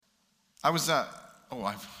I was, I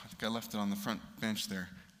think I left it on the front bench there.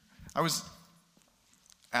 I was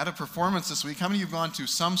at a performance this week. How many of you have gone to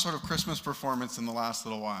some sort of Christmas performance in the last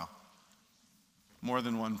little while? More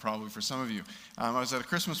than one probably for some of you. I was at a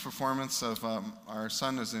Christmas performance of, our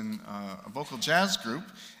son is in a vocal jazz group,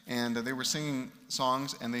 and they were singing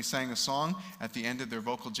songs, and they sang a song at the end of their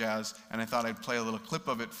vocal jazz, and I thought I'd play a little clip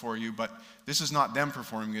of it for you, but this is not them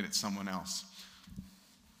performing it, it's someone else.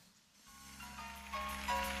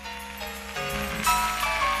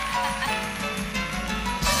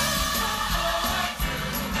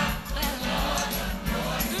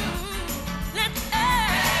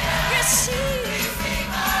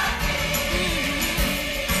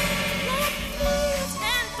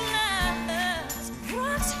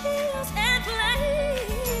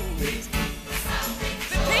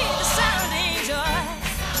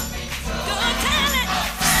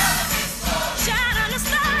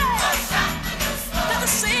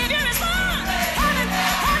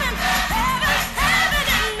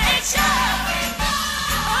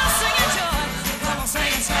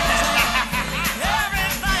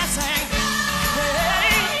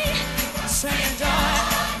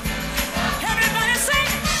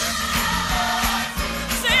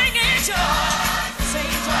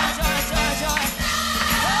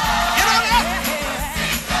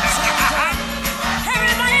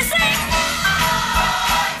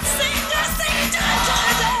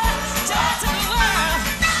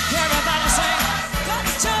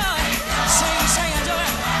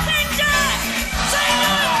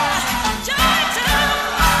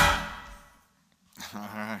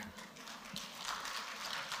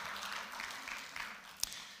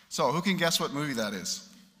 So, who can guess what movie that is?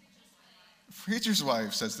 Preacher's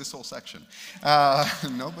Wife, says this whole section.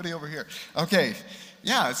 Nobody over here. Okay,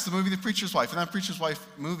 yeah, it's the movie The Preacher's Wife. And that Preacher's Wife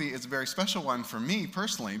movie is a very special one for me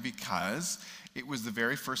personally because it was the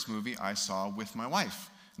very first movie I saw with my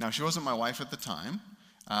wife. Now, she wasn't my wife at the time.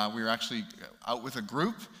 We were actually out with a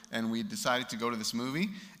group, and we decided to go to this movie.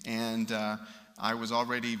 And I was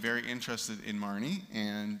already very interested in Marnie,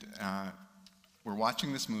 and we're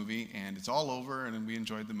watching this movie, and it's all over, and we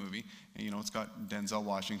enjoyed the movie. And, you know, it's got Denzel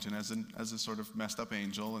Washington as a sort of messed up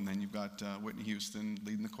angel, and then you've got Whitney Houston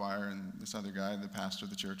leading the choir, and this other guy, the pastor of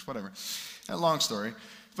the church, whatever. A long story.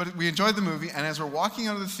 But we enjoyed the movie, and as we're walking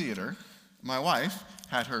out of the theater, my wife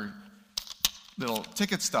had her little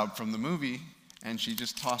ticket stub from the movie, and she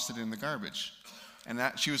just tossed it in the garbage. And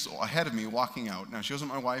that she was ahead of me walking out. Now, she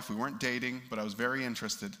wasn't my wife, we weren't dating, but I was very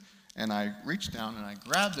interested. And I reached down and I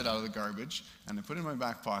grabbed it out of the garbage and I put it in my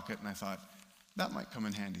back pocket and I thought, that might come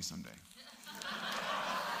in handy someday.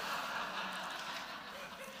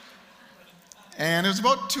 And it was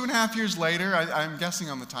about 2.5 years later, I'm guessing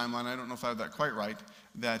on the timeline, I don't know if I have that quite right,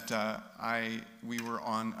 that we were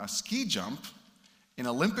on a ski jump in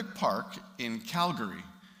Olympic Park in Calgary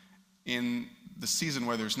in the season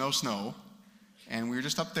where there's no snow. And we were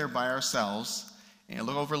just up there by ourselves and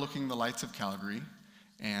overlooking the lights of Calgary.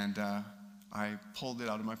 And I pulled it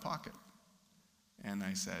out of my pocket. And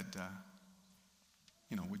I said,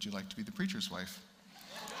 would you like to be the preacher's wife?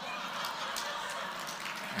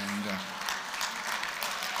 And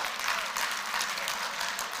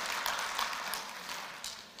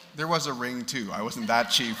there was a ring, too. I wasn't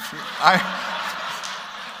that cheap.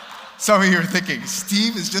 Some of you are thinking,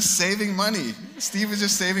 Steve is just saving money. Steve is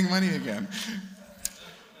just saving money again.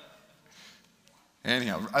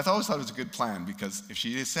 Anyhow, I always thought it was a good plan because if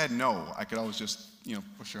she said no, I could always just,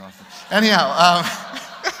 push her off. Anyhow,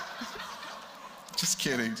 just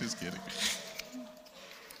kidding.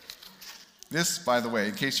 This, by the way,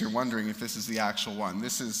 in case you're wondering if this is the actual one,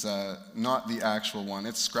 this is not the actual one.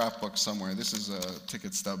 It's scrapbook somewhere. This is a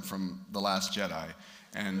ticket stub from The Last Jedi.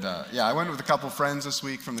 And I went with a couple friends this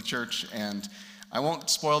week from the church, and I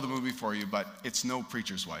won't spoil the movie for you, but it's no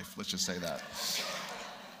Preacher's Wife. Let's just say that.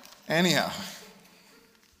 Anyhow.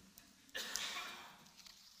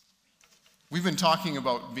 We've been talking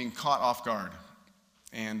about being caught off guard.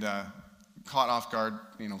 And caught off guard,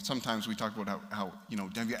 sometimes we talk about how,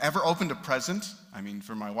 have you ever opened a present? I mean,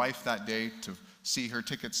 for my wife that day to see her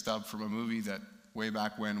ticket stub from a movie that way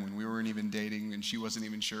back when we weren't even dating and she wasn't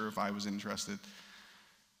even sure if I was interested.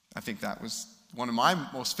 I think that was one of my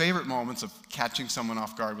most favorite moments of catching someone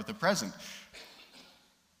off guard with a present.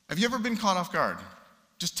 Have you ever been caught off guard?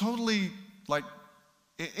 Just totally,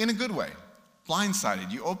 in a good way.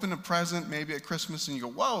 Blindsided. You open a present maybe at Christmas and you go,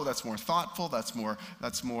 whoa, that's more thoughtful, that's more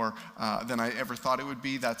than I ever thought it would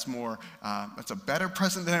be, that's a better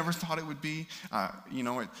present than I ever thought it would be.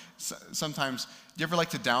 Sometimes, do you ever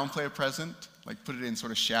like to downplay a present? Like put it in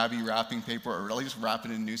sort of shabby wrapping paper or really just wrap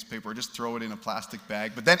it in newspaper or just throw it in a plastic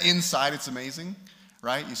bag, but then inside it's amazing?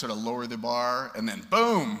 right? You sort of lower the bar and then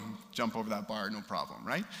boom, jump over that bar, no problem,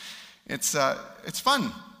 right? It's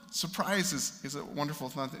fun. Surprise is a wonderful,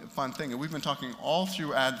 fun thing. And we've been talking all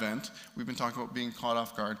through Advent, we've been talking about being caught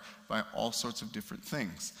off guard by all sorts of different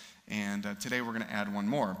things. And today we're going to add one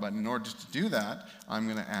more. But in order to do that, I'm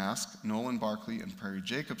going to ask Nolan Barkley and Perry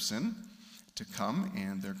Jacobson to come,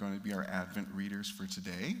 and they're going to be our Advent readers for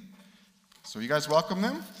today. So you guys welcome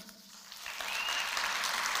them.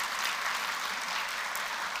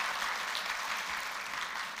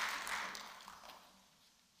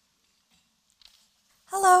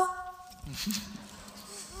 Hello.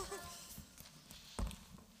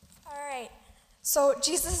 All right. So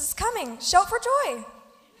Jesus is coming. Shout for joy.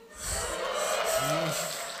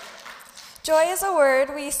 Joy is a word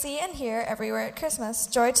we see and hear everywhere at Christmas.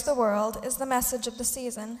 Joy to the world is the message of the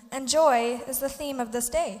season, and joy is the theme of this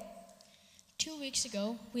day. 2 weeks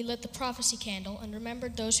ago, we lit the prophecy candle and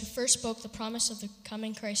remembered those who first spoke the promise of the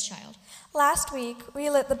coming Christ child. Last week, we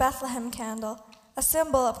lit the Bethlehem candle, a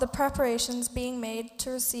symbol of the preparations being made to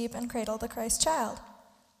receive and cradle the Christ child.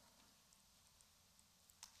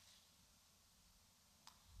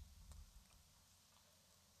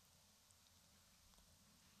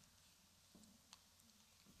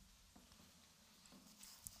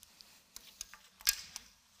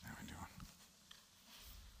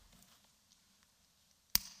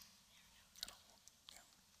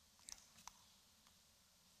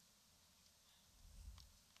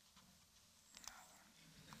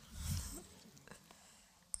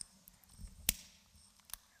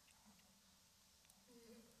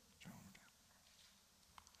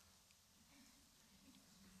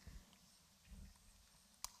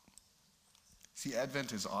 See,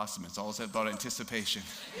 Advent is awesome. It's always about anticipation.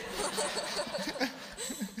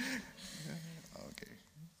 Okay.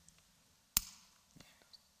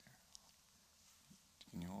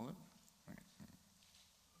 Can you hold it? Okay.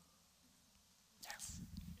 Yes.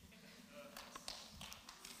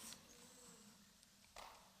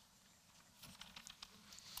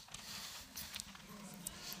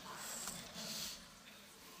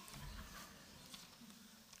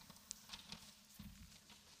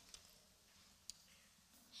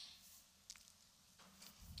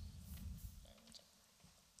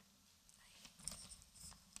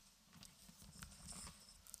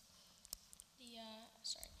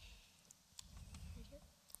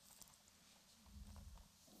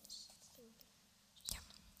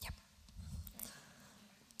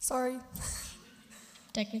 Sorry.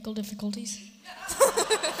 Technical difficulties.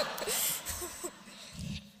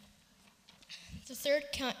 The third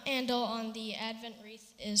candle on the Advent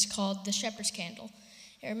wreath is called the Shepherd's Candle.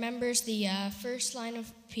 It remembers the first line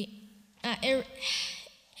of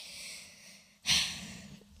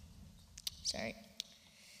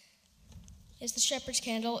Is the Shepherd's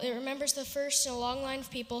Candle. It remembers the first in a long line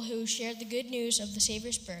of people who shared the good news of the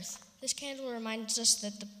Savior's birth. This candle reminds us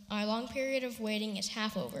that our long period of waiting is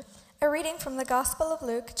half over. A reading from the Gospel of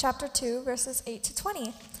Luke, chapter 2, verses 8 to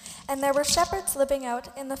 20. And there were shepherds living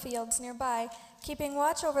out in the fields nearby, keeping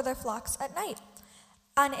watch over their flocks at night.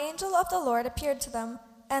 An angel of the Lord appeared to them,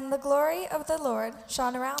 and the glory of the Lord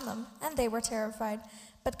shone around them, and they were terrified.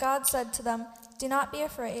 But God said to them, "Do not be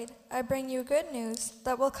afraid. I bring you good news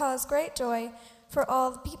that will cause great joy for all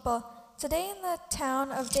the people. Today in the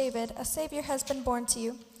town of David, a Savior has been born to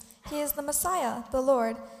you. He is the Messiah, the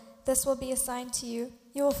Lord. This will be a sign to you.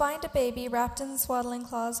 You will find a baby wrapped in swaddling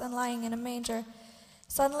cloths and lying in a manger."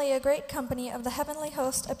 Suddenly a great company of the heavenly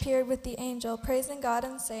host appeared with the angel, praising God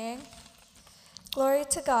and saying, "Glory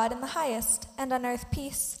to God in the highest, and on earth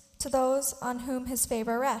peace to those on whom his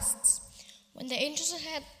favor rests." When the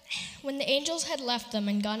angels had left them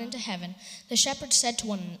and gone into heaven, the shepherds said to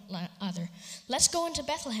one another, "Let's go into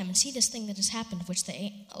Bethlehem and see this thing that has happened, which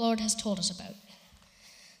the Lord has told us about."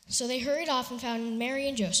 So they hurried off and found Mary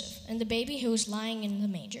and Joseph, and the baby who was lying in the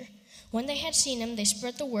manger. When they had seen him, they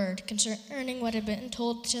spread the word concerning what had been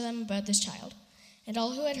told to them about this child. And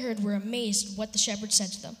all who had heard were amazed at what the shepherds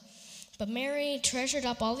said to them. But Mary treasured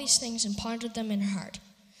up all these things and pondered them in her heart.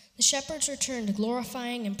 The shepherds returned,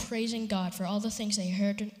 glorifying and praising God for all the things they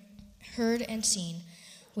heard and seen,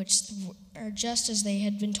 which are just as they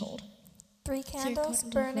had been told. Three candles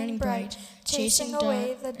burning bright, chasing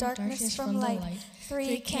away the darkness from light.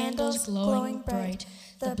 3 candles glowing bright,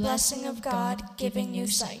 the blessing of God giving you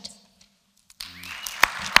sight.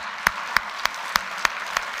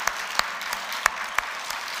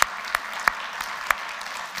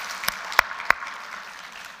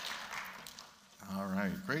 All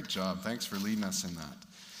right, great job. Thanks for leading us in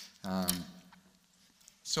that.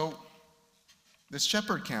 So this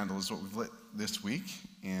shepherd candle is what we've lit this week,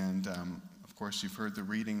 and of course you've heard the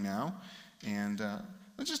reading now, And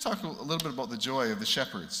let's just talk a little bit about the joy of the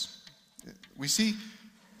shepherds. We see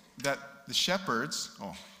that the shepherds,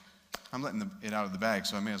 I'm letting it out of the bag,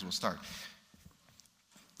 so I may as well start.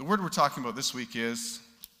 The word we're talking about this week is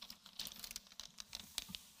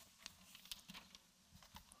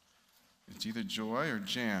it's either joy or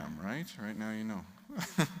jam, right? Right now you know.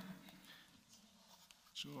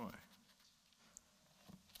 Joy.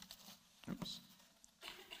 Oops.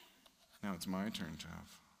 Now it's my turn to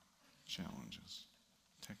have challenges,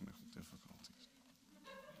 technical difficulties.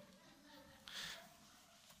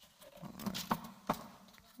 All right.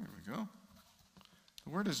 There we go. The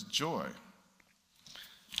word is joy.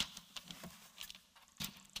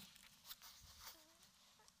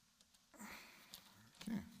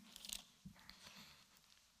 Okay.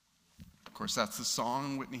 Of course, that's the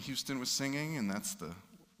song Whitney Houston was singing, and that's the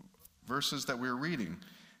verses that we're reading.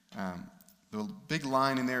 The big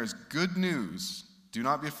line in there is good news. Do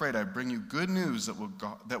not be afraid. I bring you good news that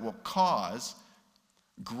will cause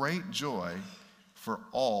great joy for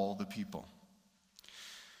all the people.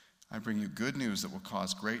 I bring you good news that will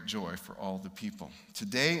cause great joy for all the people.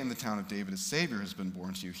 Today in the town of David, a Savior has been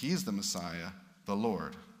born to you. He is the Messiah, the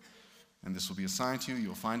Lord. And this will be a sign to you.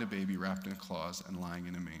 You'll find a baby wrapped in cloths and lying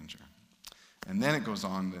in a manger. And then it goes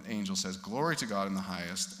on, the angel says, glory to God in the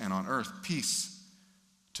highest, and on earth peace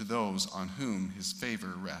to those on whom his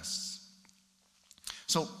favor rests.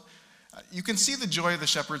 So you can see the joy of the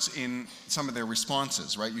shepherds in some of their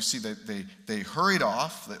responses, right? You see that they hurried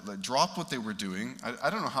off, they dropped what they were doing. I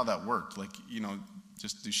don't know how that worked. Like,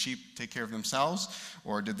 just do sheep take care of themselves?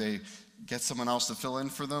 Or did they get someone else to fill in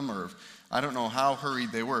for them? Or I don't know how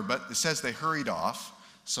hurried they were, but it says they hurried off.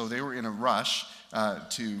 So they were in a rush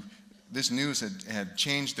this news had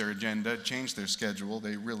changed their agenda, changed their schedule.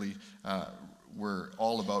 They really were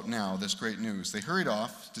all about now this great news. They hurried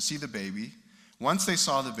off to see the baby. Once they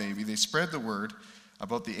saw the baby, they spread the word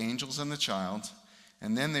about the angels and the child,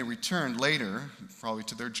 and then they returned later, probably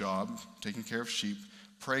to their job, taking care of sheep,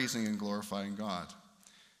 praising and glorifying God.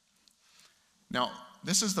 Now,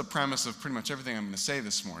 this is the premise of pretty much everything I'm going to say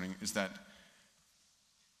this morning, is that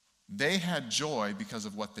they had joy because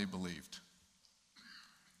of what they believed.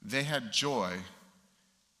 They had joy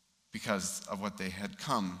because of what they had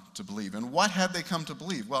come to believe. And what had they come to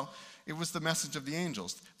believe? Well, it was the message of the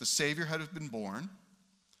angels. The Savior had been born.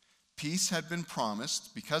 Peace had been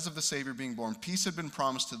promised. Because of the Savior being born, peace had been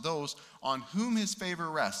promised to those on whom his favor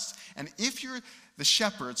rests. And if you're the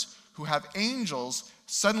shepherds who have angels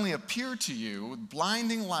suddenly appear to you with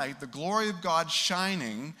blinding light, the glory of God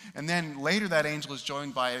shining, and then later that angel is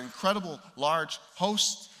joined by an incredible large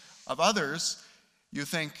host of others, you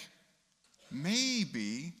think,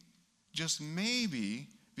 maybe, just maybe,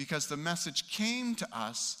 because the message came to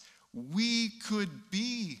us, we could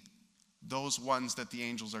be those ones that the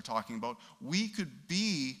angels are talking about. We could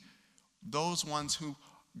be those ones who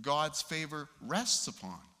God's favor rests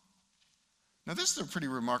upon. Now, this is a pretty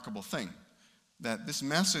remarkable thing, that this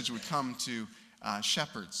message would come to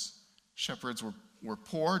shepherds. Shepherds were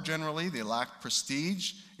poor generally. They lacked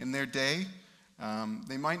prestige in their day.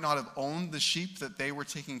 They might not have owned the sheep that they were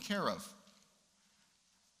taking care of.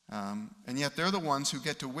 And yet they're the ones who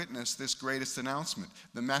get to witness this greatest announcement.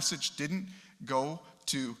 The message didn't go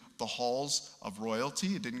to the halls of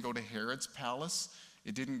royalty. It didn't go to Herod's palace.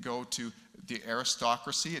 It didn't go to the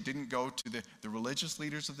aristocracy. It didn't go to the religious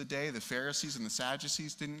leaders of the day. The Pharisees and the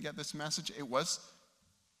Sadducees didn't get this message. It was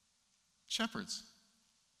shepherds.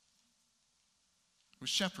 It was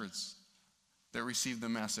shepherds that received the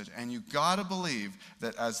message. And you got to believe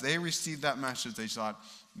that as they received that message, they thought,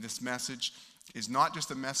 this message is not just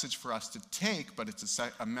a message for us to take, but it's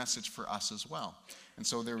a message for us as well. And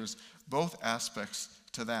so there was both aspects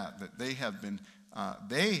to that they had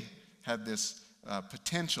this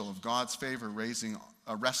potential of God's favor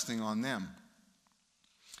resting on them.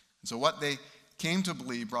 And so what they came to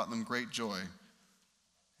believe brought them great joy.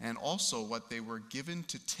 And also what they were given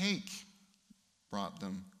to take brought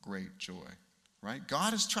them great joy. Right?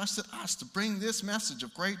 God has trusted us to bring this message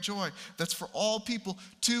of great joy that's for all people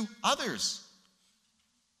to others.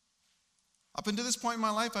 Up until this point in my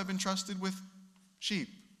life, I've been trusted with sheep.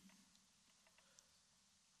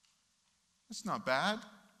 It's not bad.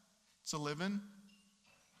 It's a living.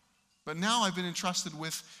 But now I've been entrusted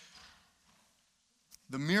with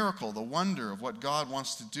the miracle, the wonder of what God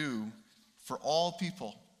wants to do for all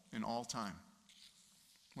people in all time.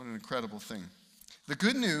 What an incredible thing. The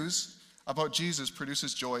good news about Jesus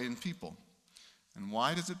produces joy in people. And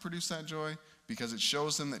why does it produce that joy? Because it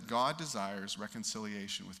shows them that God desires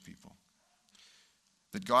reconciliation with people.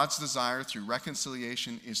 That God's desire through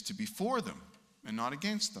reconciliation is to be for them and not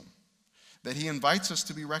against them. that he invites us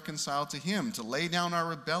to be reconciled to him, to lay down our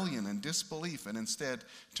rebellion and disbelief, and instead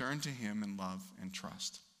turn to him in love and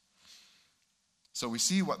trust. So we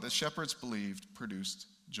see what the shepherds believed produced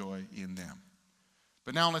joy in them.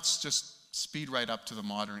 But now let's just speed right up to the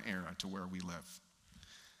modern era, to where we live.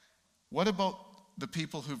 What about the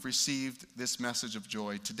people who've received this message of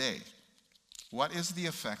joy today? What is the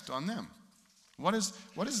effect on them? What is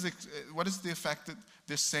the effect that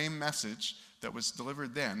this same message that was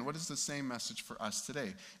delivered then, what is the same message for us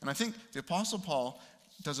today? And I think the Apostle Paul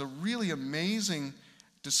does a really amazing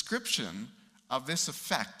description of this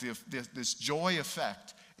effect, this joy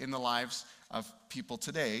effect in the lives of people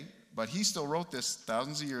today. But he still wrote this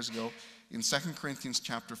thousands of years ago in 2 Corinthians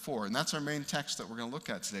chapter 4. And that's our main text that we're going to look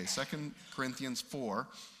at today, 2 Corinthians 4.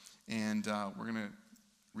 And we're going to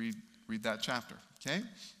read that chapter, okay?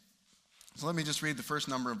 So let me just read the first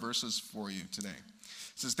number of verses for you today.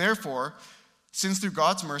 It says, "Therefore, since through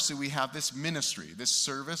God's mercy we have this ministry, this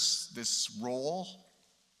service, this role,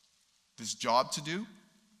 this job to do,"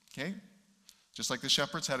 okay? Just like the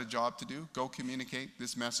shepherds had a job to do, go communicate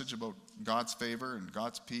this message about God's favor and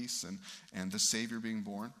God's peace and the Savior being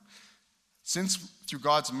born. "Since through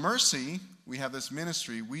God's mercy we have this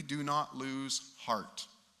ministry, we do not lose heart.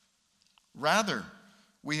 Rather,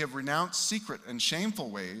 we have renounced secret and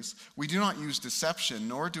shameful ways. We do not use deception,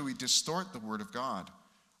 nor do we distort the word of God.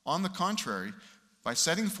 On the contrary, by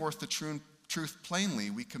setting forth the truth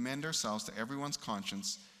plainly, we commend ourselves to everyone's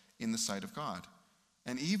conscience in the sight of God.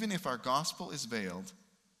 And even if our gospel is veiled,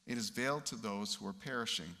 it is veiled to those who are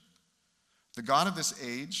perishing. The God of this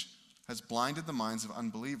age has blinded the minds of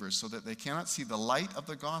unbelievers so that they cannot see the light of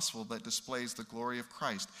the gospel that displays the glory of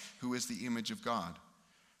Christ, who is the image of God.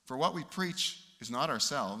 For what we preach is not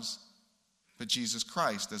ourselves, but Jesus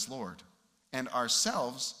Christ as Lord, and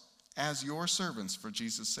ourselves as your servants for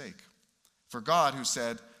Jesus' sake. For God, who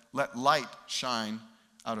said, 'Let light shine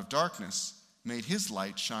out of darkness,' made his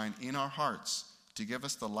light shine in our hearts to give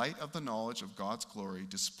us the light of the knowledge of God's glory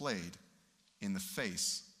displayed in the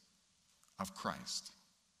face of Christ."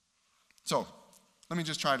 So, let me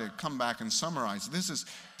just try to come back and summarize.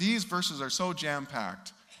 These verses are so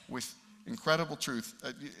jam-packed with incredible truth.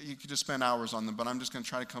 You could just spend hours on them, but I'm just going to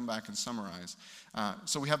try to come back and summarize.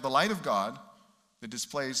 So we have the light of God that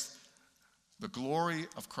displays the glory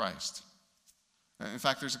of Christ. In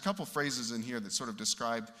fact, there's a couple phrases in here that sort of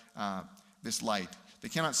describe this light. They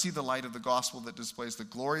cannot see the light of the gospel that displays the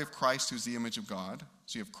glory of Christ, who's the image of God.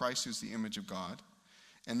 So you have Christ, who's the image of God.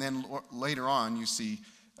 And then later on, you see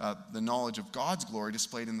the knowledge of God's glory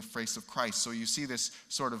displayed in the face of Christ. So you see this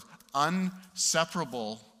sort of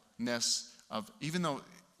inseparableness of, even though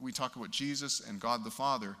we talk about Jesus and God the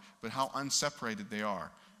Father, but how unseparated they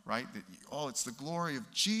are, right? It's the glory of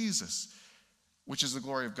Jesus, which is the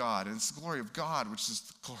glory of God, and it's the glory of God, which is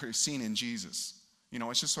the glory seen in Jesus.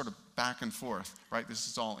 It's just sort of back and forth, right? This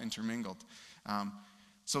is all intermingled.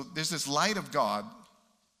 So there's this light of God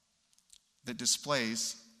that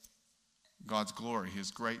displays God's glory, his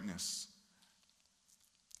greatness.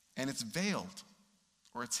 And it's veiled,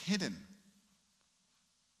 or it's hidden.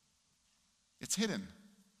 It's hidden.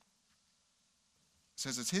 It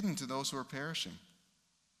says it's hidden to those who are perishing.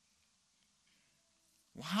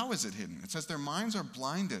 Well, how is it hidden? It says their minds are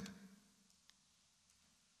blinded.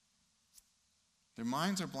 Their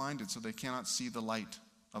minds are blinded so they cannot see the light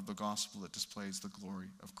of the gospel that displays the glory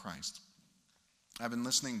of Christ. I've been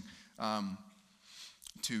listening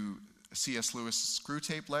to C.S. Lewis'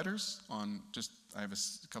 Screwtape Letters I have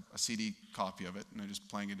a CD copy of it, and I'm just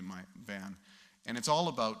playing it in my van. And it's all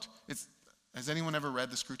about, has anyone ever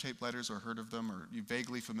read the Screwtape Letters or heard of them, or you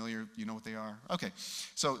vaguely familiar, you know what they are? Okay,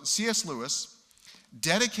 so C.S. Lewis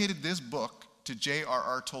dedicated this book to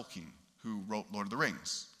J.R.R. Tolkien, who wrote Lord of the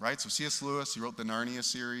Rings, right? So C.S. Lewis, he wrote the Narnia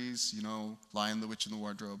series, Lion, the Witch, and the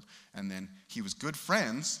Wardrobe, and then he was good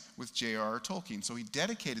friends with J.R.R. Tolkien. So he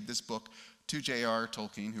dedicated this book to J.R.R.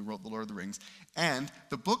 Tolkien, who wrote the Lord of the Rings, and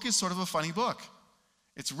the book is sort of a funny book.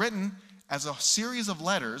 It's written as a series of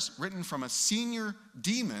letters written from a senior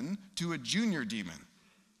demon to a junior demon.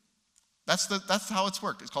 That's how it's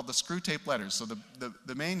worked. It's called the Screwtape Letters. So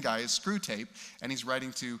the main guy is Screwtape, and he's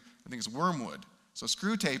writing to, I think it's Wormwood. So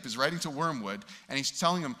Screwtape is writing to Wormwood, and he's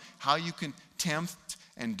telling him how you can tempt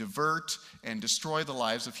and divert and destroy the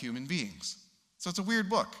lives of human beings. So it's a weird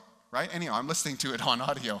book, right? Anyhow, I'm listening to it on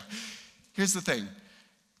audio. Here's the thing.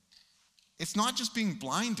 It's not just being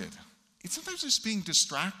blinded. It's sometimes just being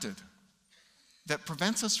distracted that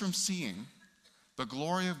prevents us from seeing the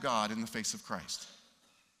glory of God in the face of Christ.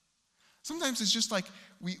 Sometimes it's just like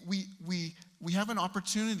we have an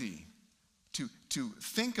opportunity to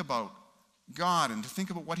think about God and to think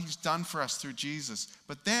about what he's done for us through Jesus.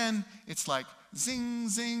 But then it's like, zing,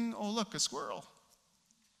 zing, oh, look, a squirrel.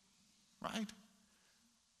 Right?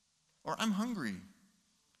 Or I'm hungry.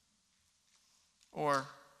 Or,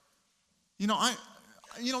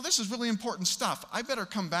 this is really important stuff. I better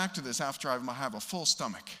come back to this after I have a full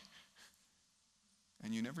stomach.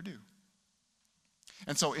 And you never do.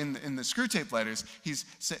 And so in the Screwtape letters,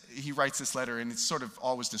 he writes this letter, and it's sort of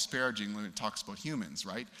always disparaging when it talks about humans,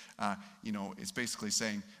 right? It's basically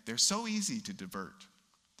saying, they're so easy to divert.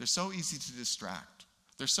 They're so easy to distract.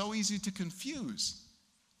 They're so easy to confuse.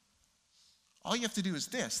 All you have to do is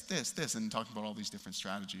this, and talking about all these different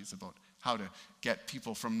strategies about how to get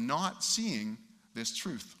people from not seeing this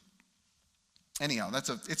truth. Anyhow,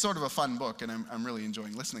 it's sort of a fun book, and I'm really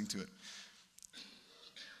enjoying listening to it.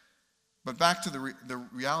 But back to the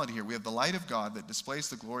reality here. We have the light of God that displays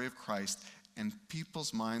the glory of Christ, and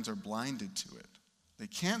people's minds are blinded to it. They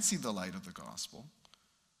can't see the light of the gospel.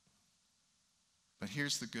 But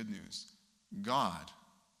here's the good news. God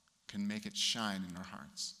can make it shine in our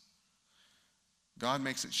hearts. God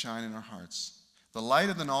makes it shine in our hearts. The light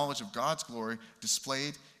of the knowledge of God's glory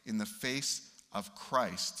displayed in the face of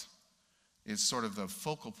Christ is sort of the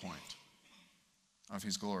focal point of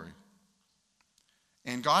his glory.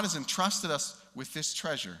 And God has entrusted us with this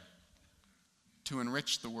treasure to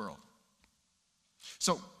enrich the world.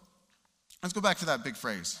 So, let's go back to that big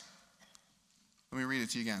phrase. Let me read it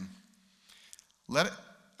to you again.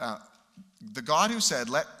 The God who said,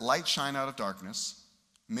 "Let light shine out of darkness,"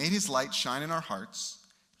 made his light shine in our hearts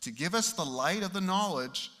to give us the light of the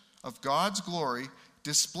knowledge of God's glory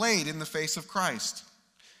displayed in the face of Christ.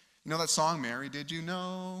 You know that song, Mary, did you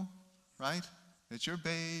know, right? That your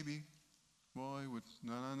baby boy would,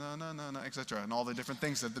 etc. And all the different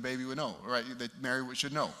things that the baby would know, right? That Mary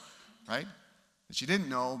should know, right? That she didn't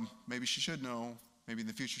know, maybe she should know, maybe in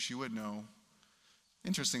the future she would know.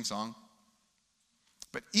 Interesting song.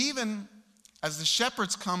 But even as the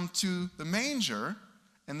shepherds come to the manger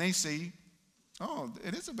and they see, oh,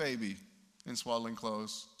 it is a baby in swaddling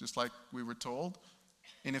clothes, just like we were told,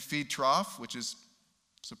 in a feed trough, which is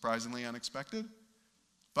surprisingly unexpected.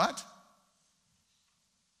 But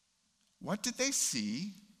what did they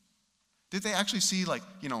see? Did they actually see like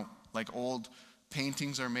old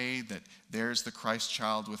paintings are made that there's the Christ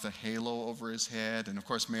child with a halo over his head, and of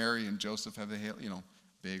course Mary and Joseph have the halo,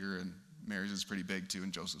 bigger, and Mary's is pretty big too,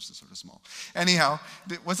 and Joseph's is sort of small. Anyhow,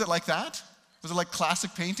 was it like that? Was it like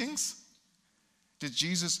classic paintings? Did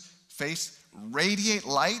Jesus' face radiate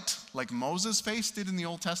light like Moses' face did in the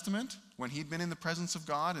Old Testament when he'd been in the presence of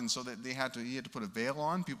God, and so that he had to put a veil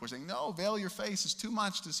on? People were saying, no, veil your face. It's too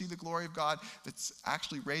much to see the glory of God that's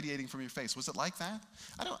actually radiating from your face. Was it like that?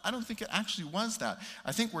 I don't think it actually was that.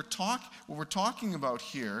 I think what we're talking about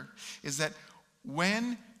here is that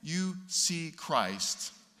when you see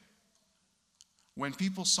Christ, when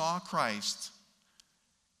people saw Christ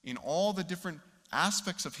in all the different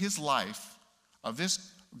aspects of his life, of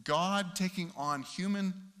this God taking on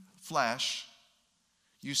human flesh,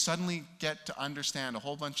 you suddenly get to understand a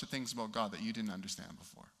whole bunch of things about God that you didn't understand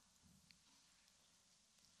before.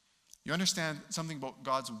 You understand something about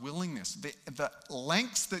God's willingness, the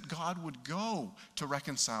lengths that God would go to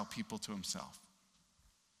reconcile people to himself.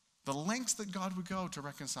 The lengths that God would go to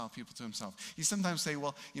reconcile people to himself. You sometimes say,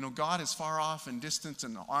 well, God is far off and distant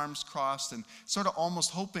and arms crossed, and sort of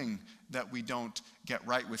almost hoping that we don't get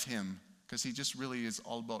right with him, because he just really is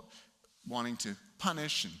all about wanting to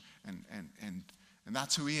punish, and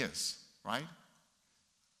that's who he is, right?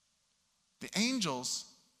 The angels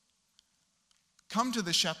come to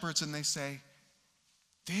the shepherds and they say,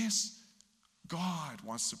 this God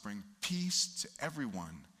wants to bring peace to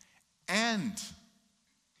everyone, and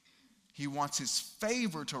he wants his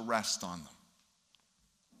favor to rest on them.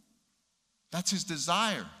 That's his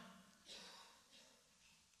desire.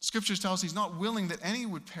 Scriptures tell us he's not willing that any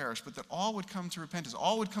would perish, but that all would come to repentance,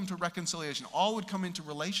 all would come to reconciliation, all would come into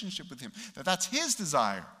relationship with him. That's his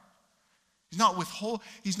desire. He's not withholding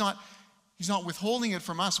it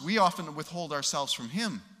from us. We often withhold ourselves from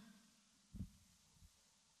him.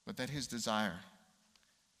 But that his desire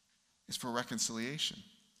is for reconciliation.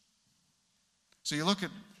 So you look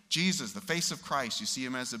at Jesus, the face of Christ, you see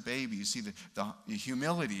him as a baby, you see the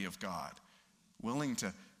humility of God, willing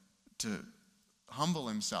to humble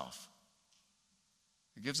himself.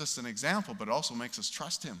 It gives us an example, but it also makes us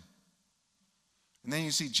trust him. And then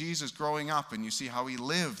you see Jesus growing up, and you see how he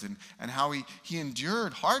lived and how he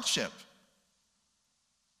endured hardship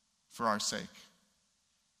for our sake.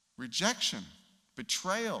 Rejection,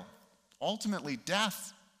 betrayal, ultimately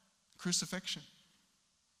death, crucifixion.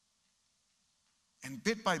 And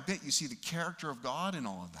bit by bit, you see the character of God in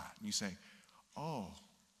all of that. And you say, oh,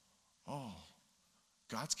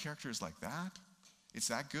 God's character is like that? It's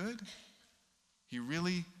that good? He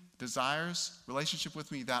really desires relationship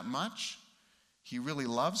with me that much? He really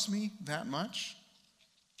loves me that much?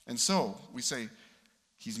 And so we say,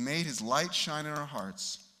 he's made his light shine in our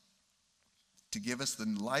hearts to give us the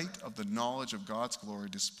light of the knowledge of God's glory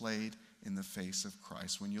displayed in the face of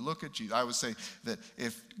Christ. When you look at Jesus, I would say that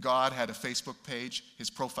if God had a Facebook page, his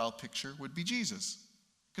profile picture would be Jesus.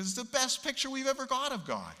 Because it's the best picture we've ever got of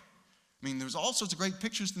God. I mean, there's all sorts of great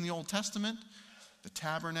pictures in the Old Testament. The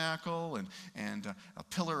tabernacle and a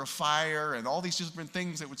pillar of fire and all these different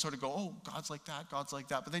things that would sort of go, oh, God's like that, God's like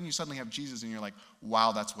that. But then you suddenly have Jesus and you're like,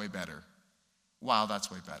 wow, that's way better. Wow,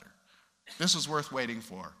 that's way better. This was worth waiting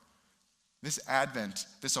for. This advent,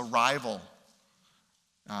 this arrival,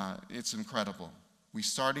 it's incredible. We're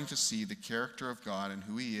starting to see the character of God and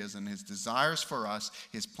who he is and his desires for us,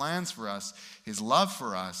 his plans for us, his love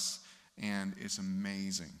for us, and it's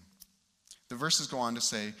amazing. The verses go on to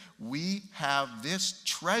say, we have this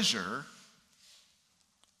treasure.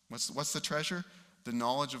 What's the treasure? The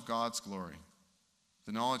knowledge of God's glory.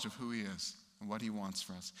 The knowledge of who he is and what he wants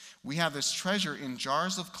for us. We have this treasure in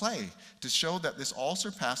jars of clay to show that this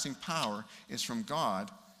all-surpassing power is from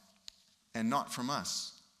God and not from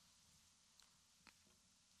us.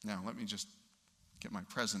 Now, let me just get my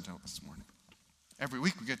present out this morning. Every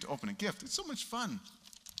week we get to open a gift. It's so much fun. Do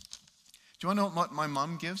you want to know what my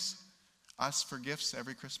mom gives us for gifts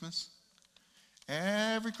every Christmas?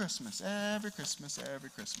 Every Christmas,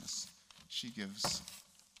 she gives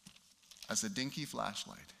us a dinky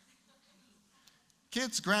flashlight.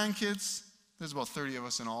 Kids, grandkids, there's about 30 of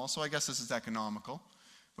us in all, so I guess this is economical.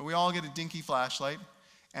 But we all get a dinky flashlight,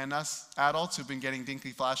 and us adults who've been getting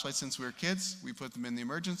dinky flashlights since we were kids, we put them in the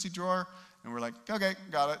emergency drawer, and we're like, okay,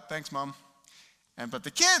 got it, thanks, Mom. But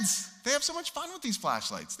the kids, they have so much fun with these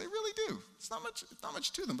flashlights. They really do. It's not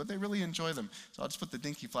much to them, but they really enjoy them. So I'll just put the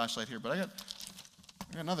dinky flashlight here. But I got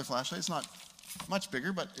another flashlight. It's not much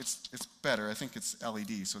bigger, but it's better. I think it's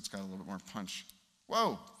LED, so it's got a little bit more punch.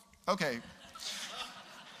 Whoa. Okay.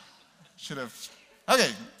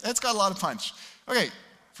 Okay, it's got a lot of punch. Okay,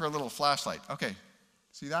 for a little flashlight. Okay.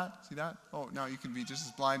 See that? Oh, no, you can be just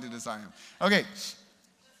as blinded as I am. Okay.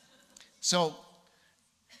 So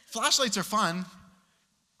flashlights are fun.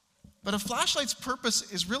 But a flashlight's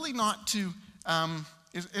purpose is really not to,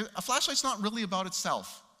 a flashlight's not really about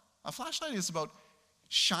itself. A flashlight is about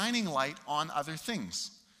shining light on other things.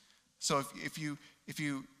 So if you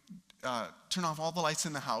turn off all the lights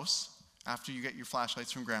in the house after you get your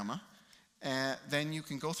flashlights from Grandma, then you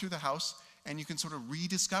can go through the house and you can sort of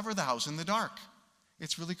rediscover the house in the dark.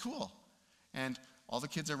 It's really cool. And all the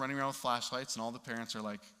kids are running around with flashlights and all the parents are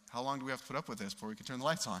like, how long do we have to put up with this before we can turn the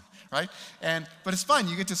lights on, right? But it's fun.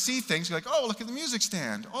 You get to see things. You're like, oh, look at the music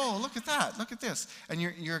stand. Oh, look at that. Look at this. And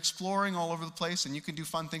you're exploring all over the place, and you can do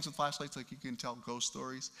fun things with flashlights, like you can tell ghost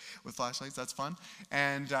stories with flashlights. That's fun.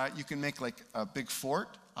 And you can make like a big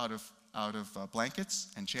fort out of blankets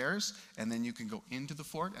and chairs, and then you can go into the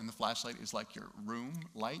fort, and the flashlight is like your room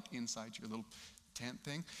light inside your little tent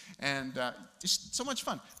thing. And it's so much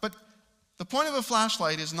fun. But the point of a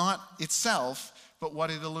flashlight is not itself, but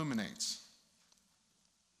what it illuminates.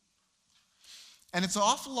 And it's an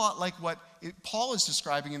awful lot like what Paul is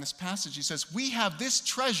describing in this passage. He says, we have this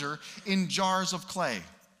treasure in jars of clay.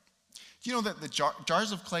 Do you know that the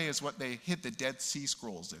jars of clay is what they hid the Dead Sea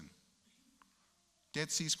Scrolls in?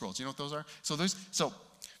 Dead Sea Scrolls. You know what those are? So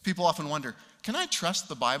people often wonder, can I trust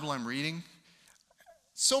the Bible I'm reading?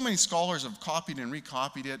 So many scholars have copied and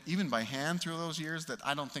recopied it, even by hand through those years, that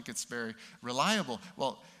I don't think it's very reliable.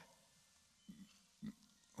 Well,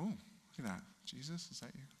 oh, look at that. Jesus, is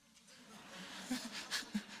that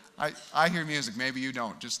you? I hear music. Maybe you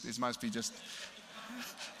don't. It must be just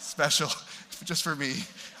special, just for me.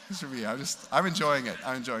 Just for me. I'm enjoying it.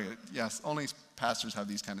 Yes, only pastors have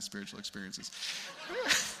these kind of spiritual experiences.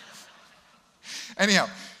 Anyhow,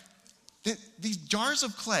 these jars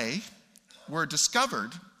of clay were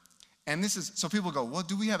discovered, and so people go, well,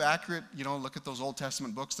 do we have accurate, look at those Old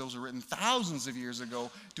Testament books, those were written thousands of years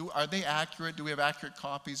ago. Are they accurate? Do we have accurate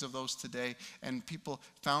copies of those today? And people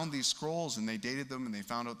found these scrolls, and they dated them, and they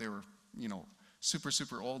found out they were, super,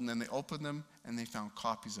 super old, and then they opened them, and they found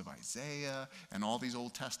copies of Isaiah and all these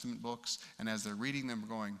Old Testament books, and as they're reading them,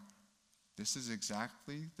 going, this is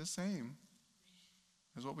exactly the same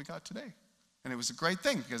as what we got today. And it was a great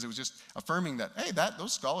thing because it was just affirming that, hey,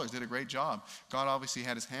 those scholars did a great job. God obviously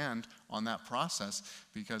had his hand on that process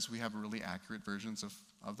because we have really accurate versions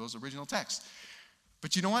of those original texts.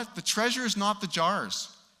 But you know what? The treasure is not the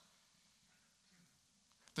jars.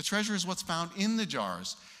 The treasure is what's found in the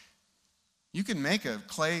jars. You can make a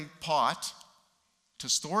clay pot to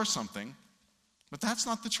store something, but that's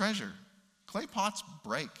not the treasure. Clay pots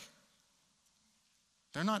break.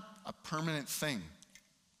 They're not a permanent thing.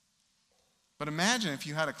 But imagine if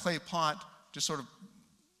you had a clay pot, just sort of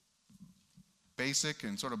basic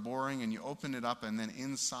and sort of boring, and you open it up, and then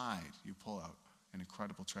inside you pull out an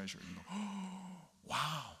incredible treasure. And you go, oh,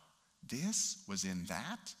 wow, this was in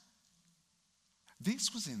that?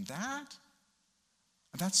 This was in that?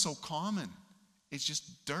 And that's so common. It's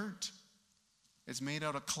just dirt. It's made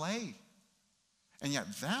out of clay. And yet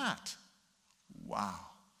that, wow,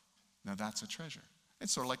 now that's a treasure.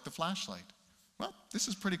 It's sort of like the flashlight. Well, this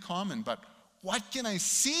is pretty common, but what can I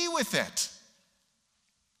see with it?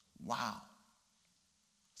 Wow.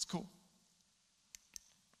 It's cool.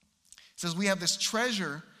 It says we have this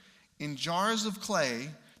treasure in jars of clay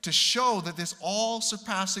to show that this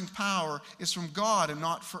all-surpassing power is from God and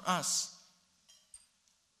not for us.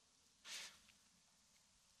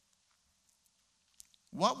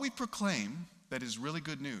 What we proclaim that is really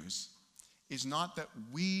good news is not that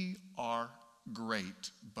we are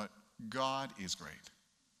great, but God is great.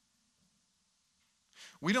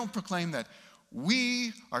 We don't proclaim that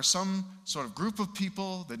we are some sort of group of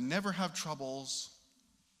people that never have troubles,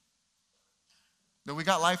 that we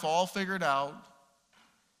got life all figured out,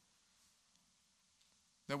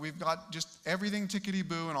 that we've got just everything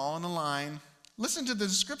tickety-boo and all in a line. Listen to the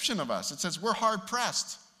description of us. It says we're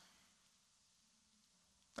hard-pressed.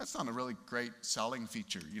 That's not a really great selling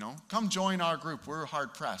feature, you know. Come join our group. We're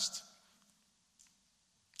hard-pressed.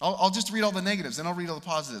 I'll just read all the negatives, then I'll read all the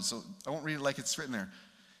positives, so I won't read it like it's written there.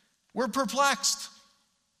 We're perplexed.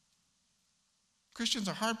 Christians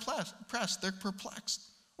are hard-pressed. They're perplexed.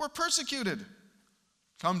 We're persecuted.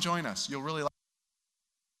 Come join us. You'll really like it.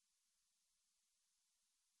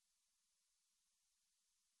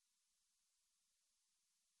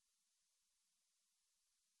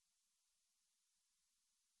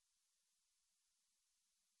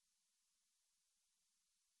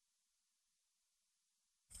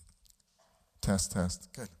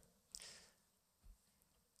 Test. Good.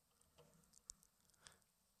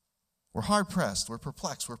 We're hard-pressed. We're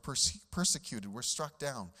perplexed. We're persecuted. We're struck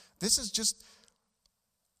down. This is just,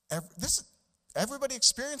 everybody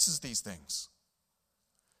experiences these things.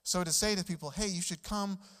 So to say to people, hey, you should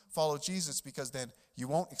come follow Jesus because then you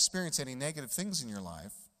won't experience any negative things in your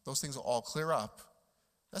life, those things will all clear up,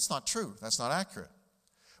 that's not true. That's not accurate.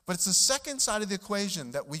 But it's the second side of the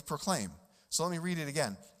equation that we proclaim. So let me read it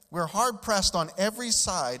again. We're hard-pressed on every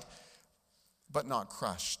side, but not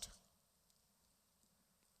crushed.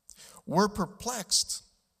 We're perplexed,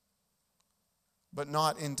 but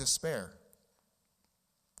not in despair.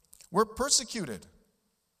 We're persecuted,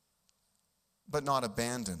 but not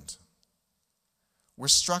abandoned. We're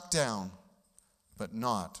struck down, but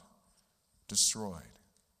not destroyed.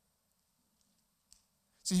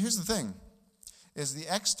 See, here's the thing, is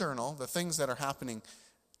the external, the things that are happening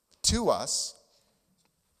to us,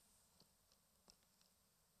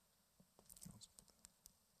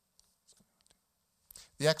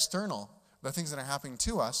 the external, the things that are happening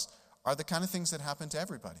to us, are the kind of things that happen to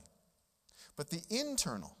everybody. But the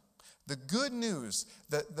internal, the good news,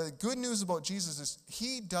 the good news about Jesus is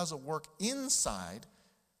he does a work inside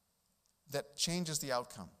that changes the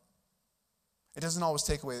outcome. It doesn't always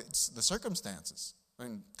take away the circumstances. I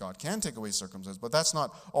mean, God can take away circumstances, but that's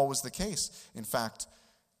not always the case. In fact,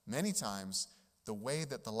 many times, the way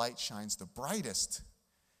that the light shines the brightest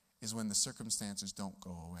is when the circumstances don't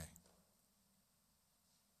go away.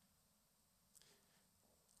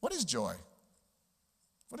 What is joy?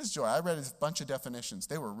 What is joy? I read a bunch of definitions.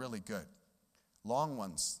 They were really good. Long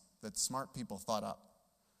ones that smart people thought up.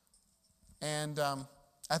 And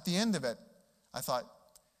at the end of it, I thought,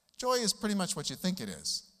 joy is pretty much what you think it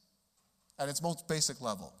is, at its most basic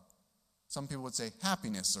level. Some people would say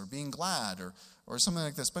happiness or being glad or something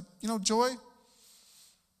like this. But, you know, joy,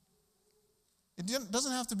 it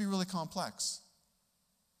doesn't have to be really complex.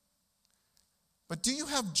 But do you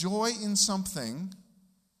have joy in something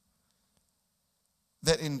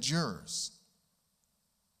that endures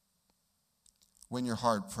when you're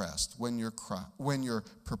hard-pressed, when you're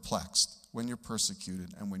perplexed, when you're persecuted,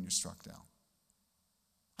 and when you're struck down?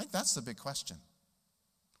 I think that's the big question,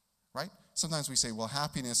 right? Sometimes we say, well,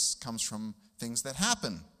 happiness comes from things that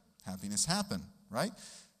happen. Happiness happen, right?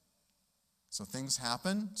 So things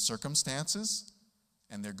happen, circumstances,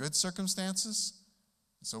 and they're good circumstances,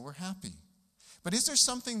 so we're happy. But is there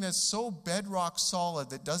something that's so bedrock solid,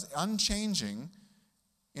 that does unchanging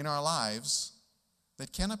in our lives,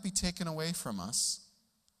 that cannot be taken away from us,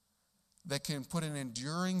 that can put an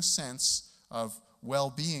enduring sense of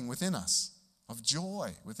well-being within us, of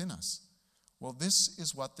joy within us? Well, this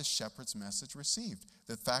is what the shepherd's message received.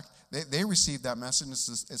 The fact they received that message,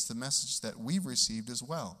 it's the message that we've received as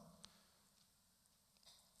well.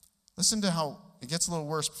 Listen to how it gets a little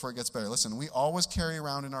worse before it gets better. Listen, we always carry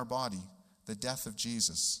around in our body the death of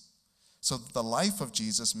Jesus, so that the life of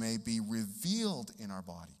Jesus may be revealed in our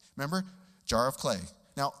body. Remember, jar of clay.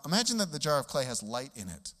 Now, imagine that the jar of clay has light in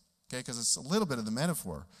it, okay, because it's a little bit of the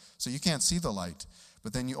metaphor. So you can't see the light,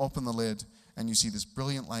 but then you open the lid and you see this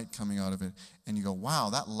brilliant light coming out of it, and you go, wow,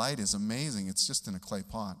 that light is amazing. It's just in a clay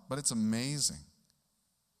pot, but it's amazing.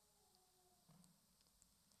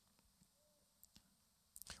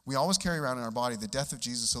 We always carry around in our body the death of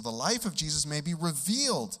Jesus, so the life of Jesus may be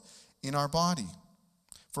revealed in our body.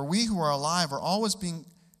 For we who are alive are always being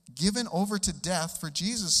given over to death for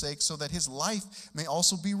Jesus' sake, so that his life may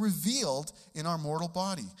also be revealed in our mortal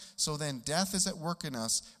body. So then death is at work in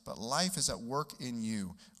us, but life is at work in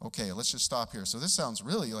you. Okay, let's just stop here. So this sounds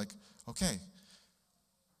really like, okay,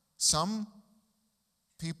 some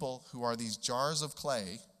people who are these jars of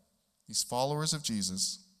clay, these followers of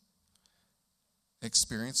Jesus,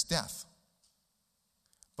 experience death.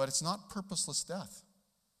 But it's not purposeless death.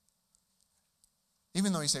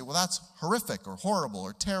 Even though you say, well, that's horrific or horrible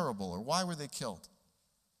or terrible, or why were they killed?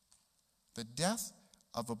 The death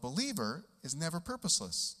of a believer is never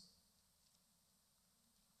purposeless.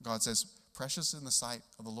 God says, precious in the sight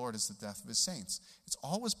of the Lord is the death of his saints. It's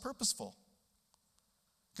always purposeful.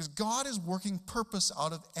 Because God is working purpose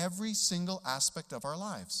out of every single aspect of our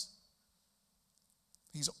lives.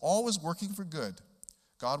 He's always working for good.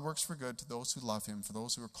 God works for good to those who love him, for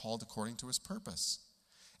those who are called according to his purpose.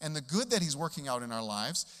 And the good that he's working out in our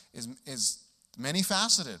lives is many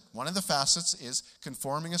faceted. One of the facets is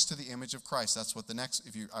conforming us to the image of Christ. That's what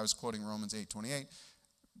I was quoting Romans 8:28.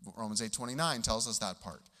 Romans 8:29 tells us that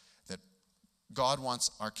part. That God wants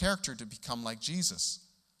our character to become like Jesus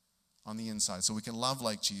on the inside, so we can love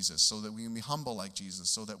like Jesus, so that we can be humble like Jesus,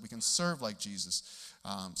 so that we can serve like Jesus,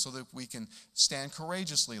 so that we can stand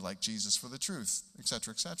courageously like Jesus for the truth,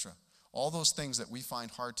 etc., etc. All those things that we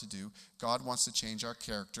find hard to do, God wants to change our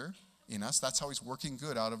character in us. That's how he's working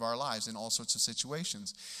good out of our lives in all sorts of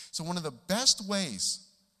situations. So one of the best ways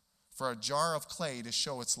for a jar of clay to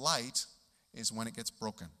show its light is when it gets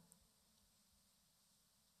broken.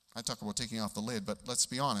 I talk about taking off the lid, but let's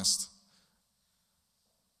be honest.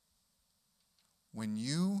 When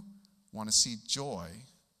you want to see joy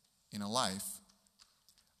in a life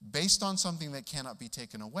based on something that cannot be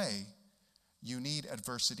taken away, you need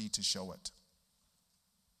adversity to show it.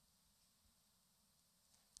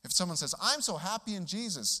 If someone says, I'm so happy in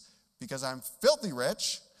Jesus because I'm filthy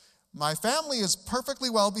rich, my family is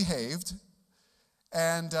perfectly well behaved,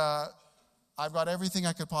 and I've got everything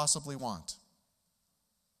I could possibly want.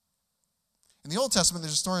 In the Old Testament,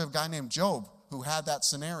 there's a story of a guy named Job who had that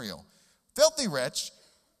scenario. Filthy rich,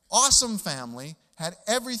 awesome family, had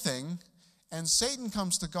everything, and Satan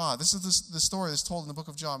comes to God. This is the story that's told in the book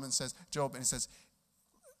of Job, and says,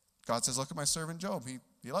 God says, look at my servant Job.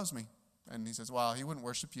 He loves me. And he says, well, he wouldn't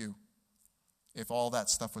worship you if all that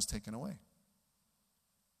stuff was taken away.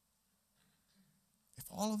 If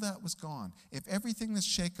all of that was gone, if everything that's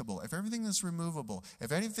shakeable, if everything that's removable,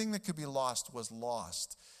 if anything that could be lost was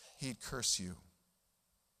lost, he'd curse you.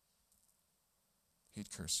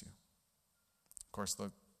 He'd curse you. Of course,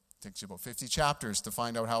 it takes you about 50 chapters to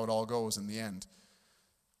find out how it all goes in the end.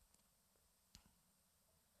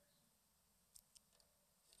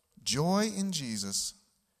 Joy in Jesus.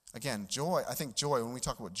 Again, joy, I think joy, when we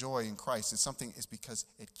talk about joy in Christ, is because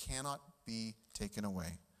it cannot be taken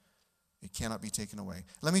away. It cannot be taken away.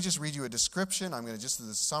 Let me just read you a description. I'm going to just do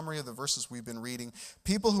the summary of the verses we've been reading.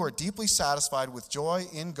 People who are deeply satisfied with joy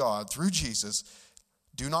in God through Jesus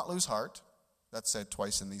do not lose heart. That's said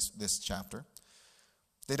twice in this chapter.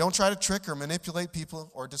 They don't try to trick or manipulate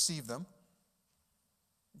people or deceive them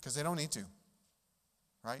because they don't need to,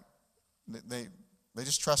 right? They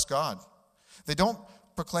just trust God. They don't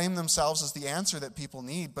proclaim themselves as the answer that people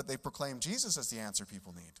need, but they proclaim Jesus as the answer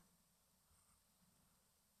people need.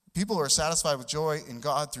 People who are satisfied with joy in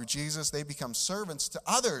God through Jesus, they become servants to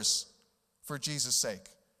others for Jesus' sake.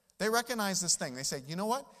 They recognize this thing. They say, you know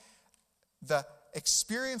what? The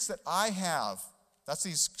experience that I have, that's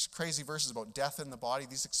these crazy verses about death in the body,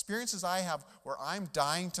 these experiences I have where I'm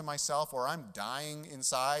dying to myself, or I'm dying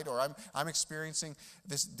inside, or I'm experiencing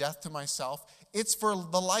this death to myself, it's for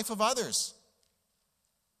the life of others.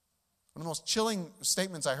 One of the most chilling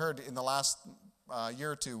statements I heard in the last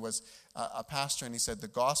year or two was a pastor, and he said, the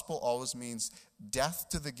gospel always means death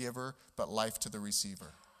to the giver, but life to the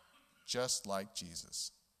receiver. Just like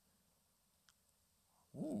Jesus.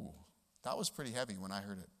 Ooh, that was pretty heavy when I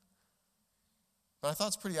heard it. But I thought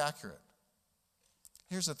it's pretty accurate.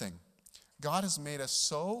 Here's the thing. God has made us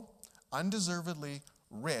so undeservedly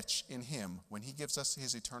rich in him when he gives us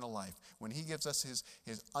his eternal life, when he gives us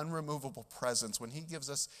his unremovable presence, when he gives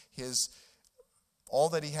us all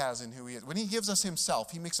that he has in who he is, when he gives us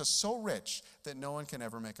himself, he makes us so rich that no one can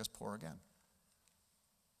ever make us poor again.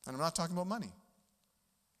 And I'm not talking about money.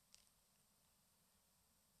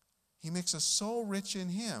 He makes us so rich in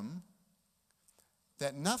him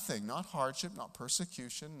that nothing, not hardship, not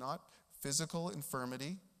persecution, not physical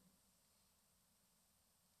infirmity,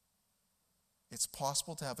 it's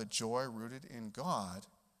possible to have a joy rooted in God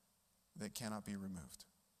that cannot be removed.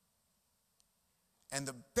 And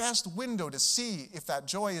the best window to see if that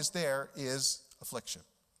joy is there is affliction.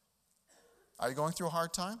 Are you going through a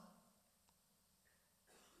hard time?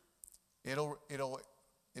 It'll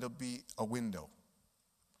be a window.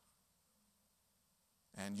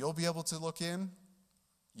 And you'll be able to look in.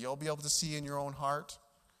 You'll be able to see in your own heart.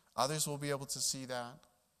 Others will be able to see that.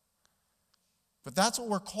 But that's what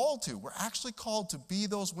we're called to. We're actually called to be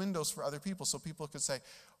those windows for other people so people could say,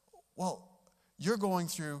 well, you're going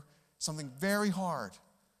through something very hard.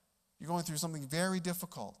 You're going through something very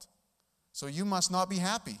difficult. So you must not be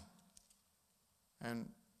happy. And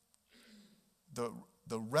the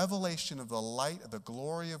revelation of the light of the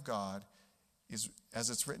glory of God is, as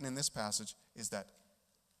it's written in this passage, is that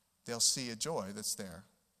they'll see a joy that's there,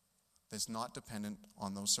 that's not dependent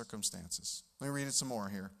on those circumstances. Let me read it some more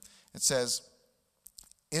here. It says,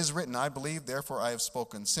 "It is written, I believe, therefore I have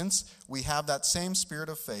spoken. Since we have that same spirit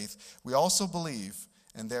of faith, we also believe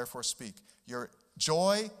and therefore speak." Your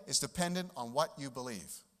joy is dependent on what you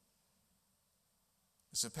believe.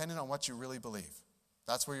 It's dependent on what you really believe.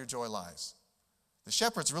 That's where your joy lies. The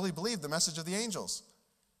shepherds really believed the message of the angels.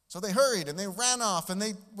 So they hurried and they ran off and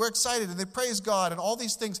they were excited and they praised God, and all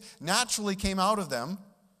these things naturally came out of them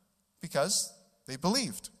because they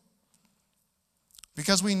believed.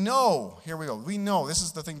 Because we know, here we go, we know, this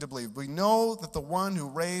is the thing to believe, we know that the one who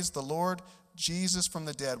raised the Lord Jesus from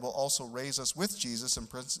the dead will also raise us with Jesus and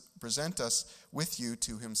present us with you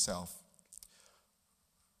to himself.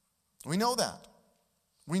 We know that.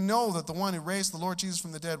 We know that the one who raised the Lord Jesus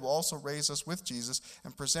from the dead will also raise us with Jesus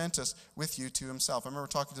and present us with you to himself. I remember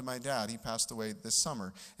talking to my dad. He passed away this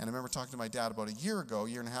summer. And I remember talking to my dad about a year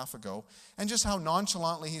and a half ago, and just how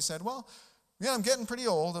nonchalantly he said, well, yeah, I'm getting pretty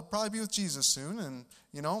old. I'll probably be with Jesus soon. And,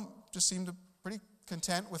 just seemed pretty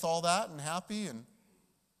content with all that and happy. And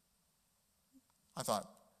I thought,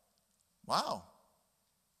 wow,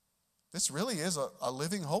 this really is a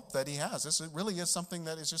living hope that he has. This really is something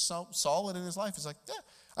that is just so solid in his life. He's like, yeah,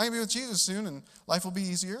 I'm going to be with Jesus soon, and life will be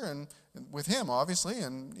easier, and with him, obviously,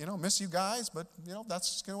 and, miss you guys, but,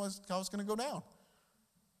 that's just how it's going to go down.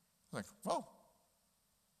 Like, whoa.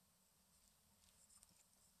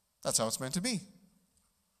 That's how it's meant to be.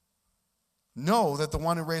 Know that the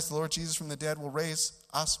one who raised the Lord Jesus from the dead will raise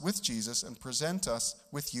us with Jesus and present us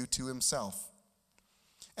with you to himself.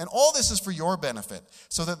 And all this is for your benefit,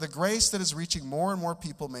 so that the grace that is reaching more and more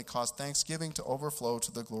people may cause thanksgiving to overflow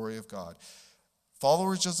to the glory of God.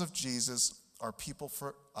 Followers of Jesus are people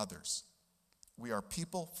for others. We are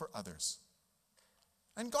people for others.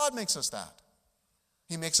 And God makes us that.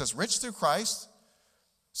 He makes us rich through Christ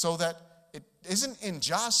so that it isn't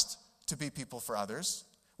unjust to be people for others.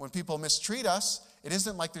 When people mistreat us, it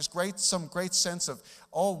isn't like there's some great sense of,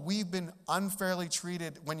 oh, we've been unfairly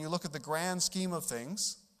treated when you look at the grand scheme of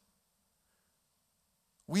things.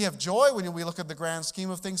 We have joy when we look at the grand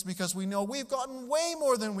scheme of things because we know we've gotten way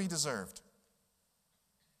more than we deserved.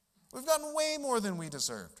 We've gotten way more than we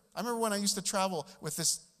deserved. I remember when I used to travel with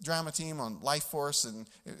this drama team on Life Force, and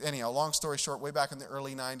anyhow, long story short, way back in the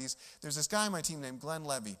early 90s, there's this guy on my team named Glenn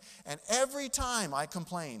Levy, and every time I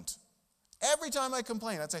complained,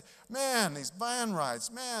 I'd say, man, these van rides,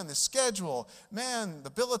 man, the schedule, man, the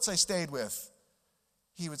billets I stayed with.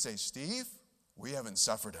 He would say, Steve, we haven't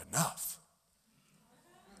suffered enough.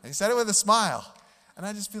 And he said it with a smile. And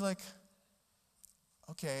I'd just be like,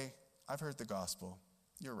 okay, I've heard the gospel.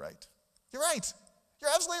 You're right. You're right. You're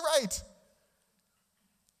absolutely right.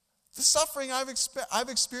 The suffering I've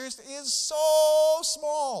experienced is so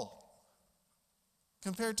small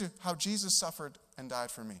compared to how Jesus suffered and died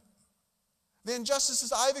for me. The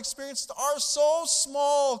injustices I've experienced are so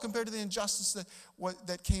small compared to the injustice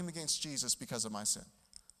that came against Jesus because of my sin.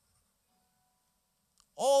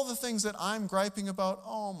 All the things that I'm griping about,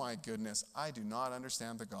 oh my goodness, I do not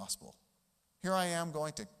understand the gospel. Here I am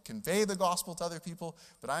going to convey the gospel to other people,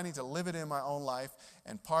 but I need to live it in my own life,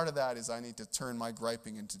 and part of that is I need to turn my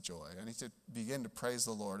griping into joy. I need to begin to praise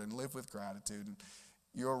the Lord and live with gratitude. And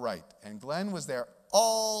you're right. And Glenn was there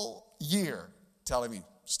all year telling me,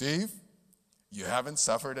 Steve, you haven't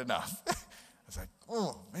suffered enough. I It's like,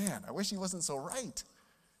 oh, man, I wish he wasn't so right.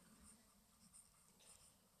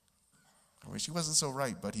 I wish he wasn't so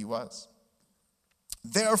right, but he was.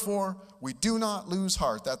 Therefore, we do not lose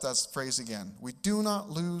heart. That's the phrase again. We do not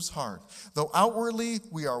lose heart. Though outwardly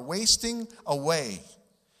we are wasting away,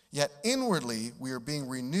 yet inwardly we are being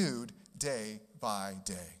renewed day by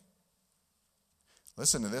day.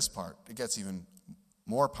 Listen to this part. It gets even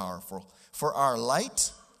more powerful. For our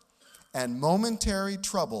light and momentary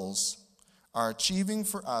troubles are achieving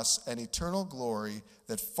for us an eternal glory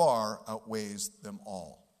that far outweighs them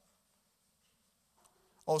all.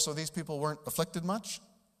 Oh, so these people weren't afflicted much?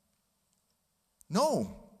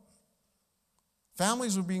 No.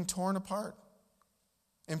 Families were being torn apart,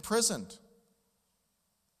 imprisoned.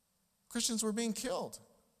 Christians were being killed.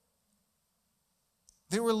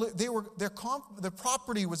 Their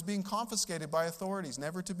property was being confiscated by authorities,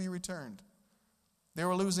 never to be returned. They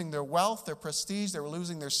were losing their wealth, their prestige, they were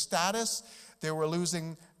losing their status, they were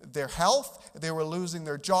losing their health, they were losing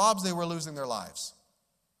their jobs, they were losing their lives.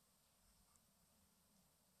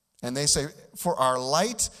 And they say, for our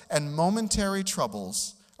light and momentary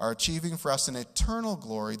troubles are achieving for us an eternal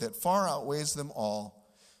glory that far outweighs them all.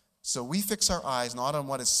 So we fix our eyes not on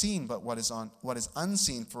what is seen, but what is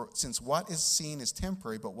unseen. For since what is seen is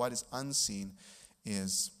temporary, but what is unseen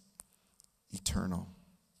is eternal.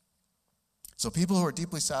 So people who are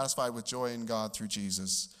deeply satisfied with joy in God through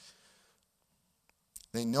Jesus,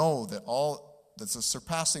 they know that the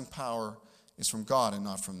surpassing power is from God and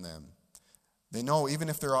not from them. They know even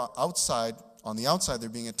if they're outside, on the outside they're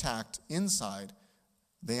being attacked, inside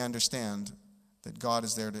they understand that God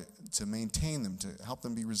is there to maintain them, to help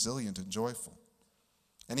them be resilient and joyful.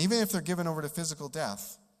 And even if they're given over to physical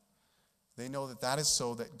death, they know that that is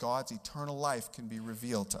so that God's eternal life can be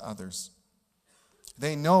revealed to others.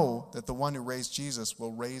 They know that the one who raised Jesus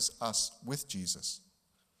will raise us with Jesus.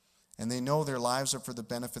 And they know their lives are for the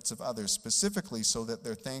benefits of others, specifically so that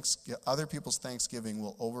other people's thanksgiving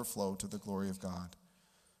will overflow to the glory of God.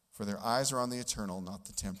 For their eyes are on the eternal, not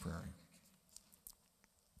the temporary.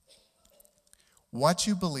 What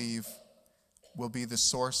you believe will be the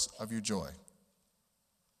source of your joy.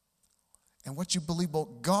 And what you believe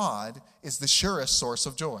about God is the surest source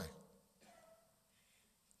of joy.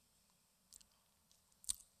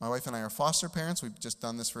 My wife and I are foster parents. We've just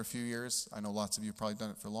done this for a few years. I know lots of you have probably done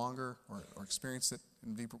it for longer or experienced it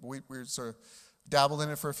in deeper. We sort of dabbled in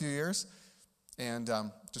it for a few years. And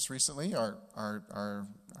just recently, our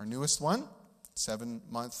newest one,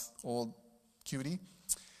 7-month-old cutie,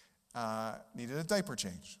 needed a diaper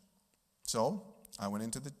change. So I went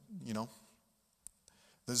into the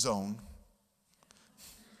zone.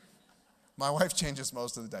 My wife changes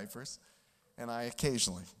most of the diapers, and I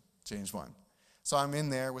occasionally change one. So I'm in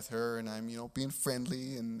there with her, and I'm, being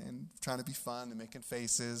friendly and trying to be fun and making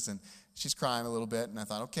faces, and she's crying a little bit, and I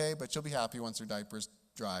thought, okay, but she'll be happy once her diaper's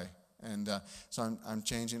dry. And so I'm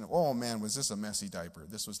changing. Oh, man, was this a messy diaper.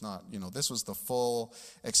 This was not, this was the full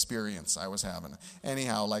experience I was having.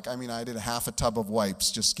 Anyhow, I did a half a tub of wipes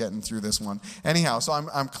just getting through this one. Anyhow, so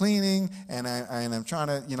I'm cleaning, and I'm trying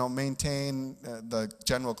to, maintain the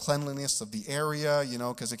general cleanliness of the area,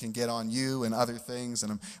 because it can get on you and other things.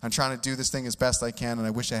 And I'm trying to do this thing as best I can, and I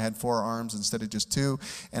wish I had 4 arms instead of just 2.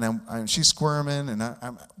 And she's squirming,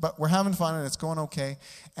 but we're having fun, and it's going okay.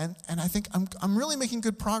 And I think I'm really making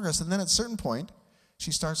good progress. And then at a certain point,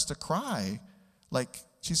 she starts to cry. Like,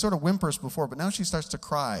 she sort of whimpers before, but now she starts to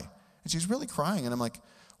cry. And she's really crying. And I'm like,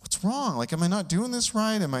 what's wrong? Like, am I not doing this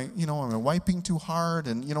right? Am I wiping too hard?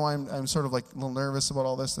 And, I'm sort of like a little nervous about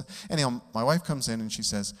all this. Anyhow, my wife comes in and she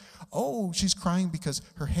says, oh, she's crying because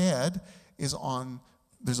her head is on,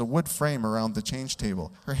 there's a wood frame around the change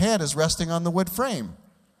table. Her head is resting on the wood frame.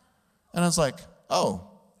 And I was like, oh.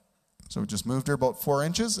 So we just moved her about 4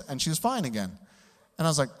 inches, and she was fine again. And I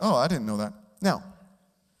was like, oh, I didn't know that. Now,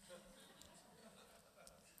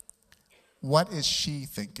 what is she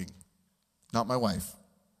thinking? Not my wife.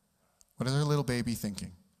 What is her little baby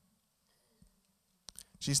thinking?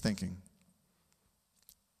 She's thinking,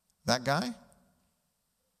 that guy?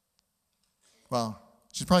 Well,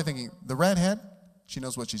 she's probably thinking, the redhead, she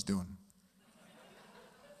knows what she's doing.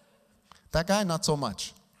 That guy, not so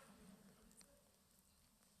much.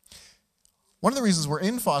 One of the reasons we're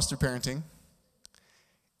in foster parenting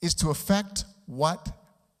is to affect what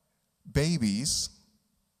babies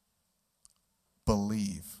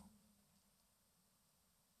believe.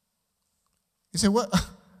 You say, what?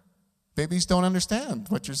 Babies don't understand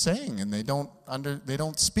what you're saying, and they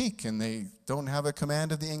don't speak, and they don't have a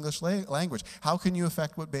command of the English language. How can you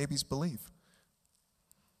affect what babies believe?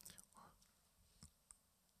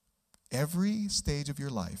 Every stage of your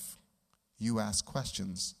life, you ask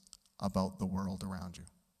questions about the world around you.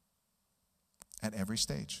 At every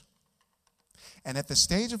stage. And at the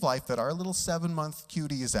stage of life that our little 7-month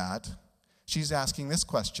cutie is at, she's asking this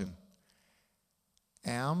question: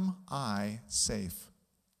 am I safe?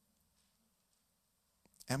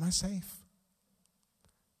 Am I safe?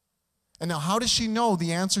 And now, how does she know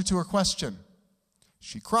the answer to her question?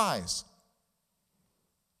 She cries.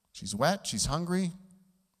 She's wet, she's hungry,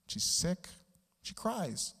 she's sick, she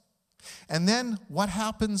cries. And then what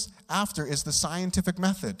happens after is the scientific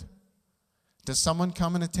method. Does someone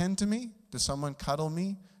come and attend to me? Does someone cuddle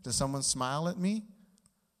me? Does someone smile at me?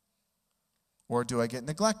 Or do I get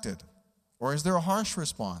neglected? Or is there a harsh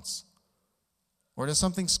response? Or does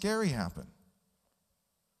something scary happen?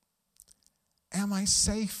 Am I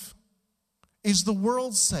safe? Is the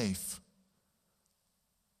world safe?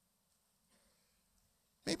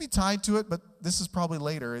 Maybe tied to it, but this is probably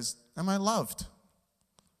later, is am I loved?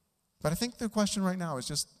 But I think the question right now is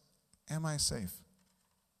just, am I safe?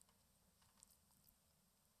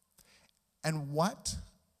 And what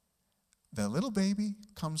the little baby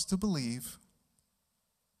comes to believe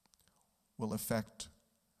will affect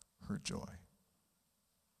her joy.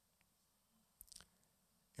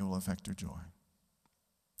 It will affect her joy.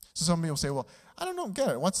 So some people say, well, I don't get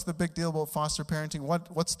it. What's the big deal about foster parenting?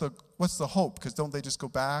 What's the hope? Because don't they just go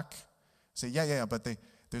back? Say, yeah, but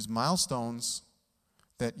there's milestones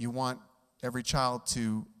that you want every child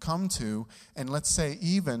to come to. And let's say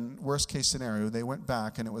even, worst case scenario, they went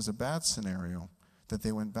back and it was a bad scenario that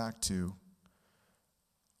they went back to.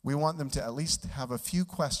 We want them to at least have a few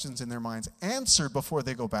questions in their minds answered before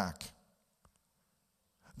they go back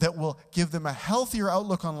that will give them a healthier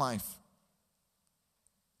outlook on life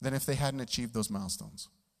than if they hadn't achieved those milestones.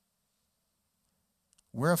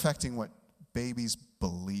 We're affecting what babies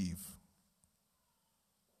believe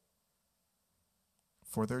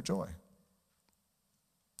for their joy.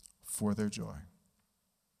 For their joy.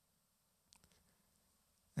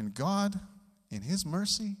 And God, in His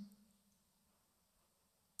mercy,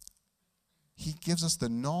 He gives us the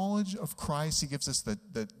knowledge of Christ. He gives us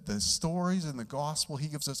the stories in the gospel. He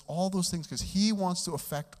gives us all those things because He wants to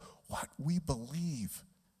affect what we believe.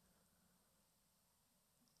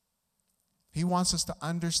 He wants us to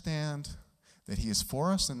understand that He is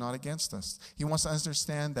for us and not against us. He wants to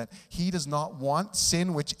understand that He does not want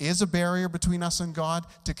sin, which is a barrier between us and God,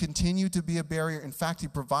 to continue to be a barrier. In fact, He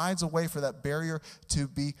provides a way for that barrier to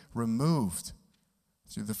be removed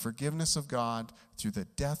through the forgiveness of God, through the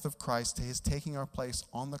death of Christ, His taking our place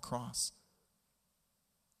on the cross.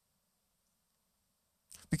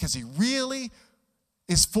 Because He really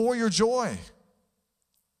is for your joy.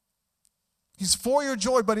 He's for your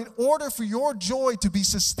joy, but in order for your joy to be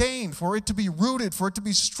sustained, for it to be rooted, for it to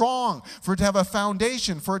be strong, for it to have a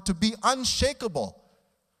foundation, for it to be unshakable,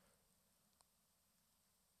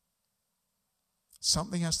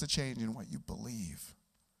 something has to change in what you believe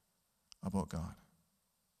about God.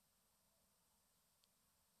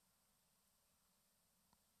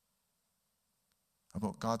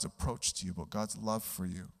 About God's approach to you, about God's love for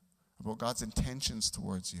you, about God's intentions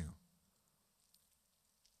towards you.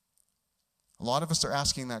 A lot of us are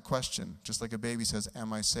asking that question, just like a baby says,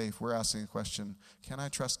 am I safe? We're asking a question, can I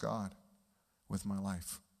trust God with my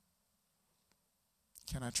life?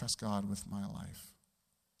 Can I trust God with my life?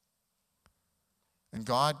 And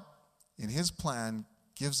God, in His plan,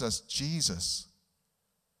 gives us Jesus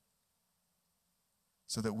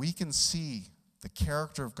so that we can see the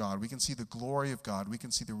character of God, we can see the glory of God, we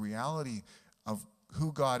can see the reality of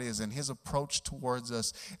who God is and His approach towards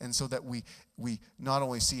us, and so that we not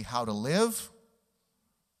only see how to live,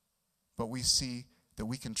 but we see that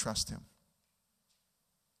we can trust Him.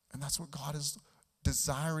 And that's what God is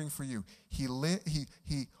desiring for you. He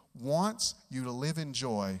wants you to live in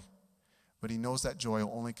joy, but He knows that joy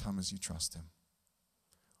will only come as you trust Him.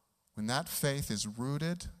 When that faith is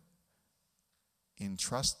rooted in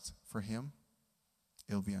trust for Him,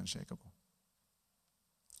 it'll be unshakable.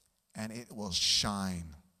 And it will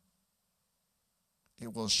shine.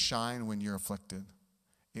 It will shine when you're afflicted.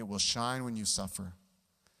 It will shine when you suffer.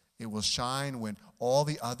 It will shine when all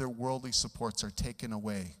the other worldly supports are taken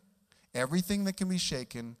away. Everything that can be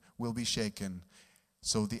shaken will be shaken,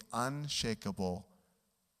 so the unshakable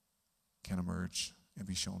can emerge and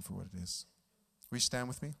be shown for what it is. Will you stand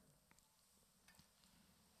with me?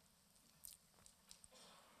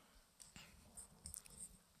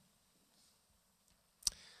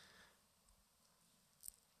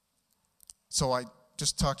 So I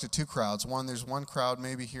just talked to two crowds. There's one crowd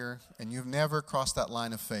maybe here, and you've never crossed that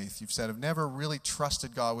line of faith. You've said, I've never really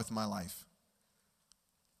trusted God with my life.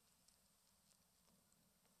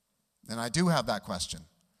 And I do have that question.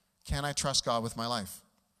 Can I trust God with my life?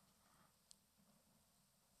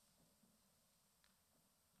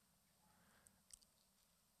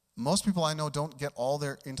 most people I know don't get all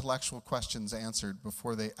their intellectual questions answered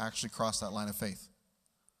before they actually cross that line of faith.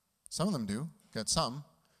 Some of them do, get some.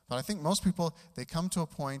 But I think most people, they come to a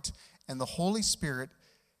point and the Holy Spirit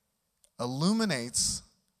illuminates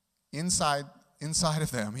inside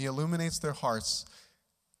of them. He illuminates their hearts.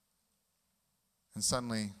 And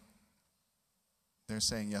suddenly, they're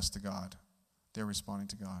saying yes to God. They're responding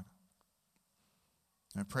to God.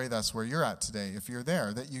 And I pray that's where you're at today. If you're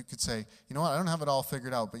there, that you could say, you know what, I don't have it all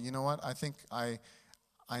figured out, but you know what, I think I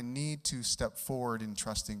need to step forward in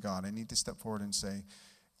trusting God. I need to step forward and say,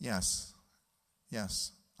 yes.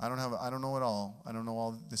 I don't know it all. I don't know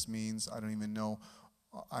all this means. I don't even know.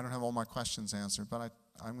 I don't have all my questions answered, but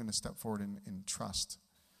I'm going to step forward in trust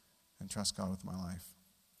and trust God with my life.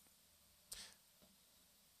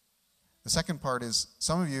 The second part is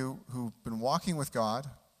some of you who've been walking with God,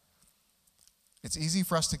 it's easy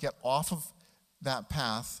for us to get off of that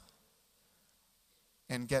path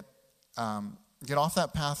and get off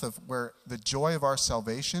that path of where the joy of our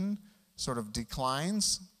salvation sort of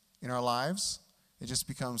declines in our lives. It just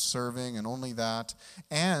becomes serving and only that.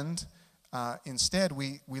 And instead,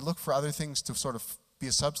 we look for other things to sort of be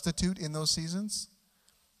a substitute in those seasons.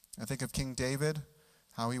 I think of King David,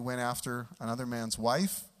 how he went after another man's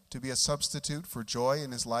wife to be a substitute for joy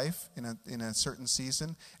in his life in a certain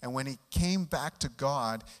season. And when he came back to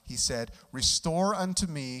God, he said, "Restore unto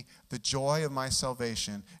me the joy of my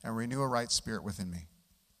salvation and renew a right spirit within me."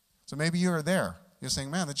 So maybe you're there. You're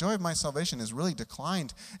saying, man, the joy of my salvation has really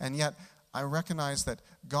declined. And yet I recognize that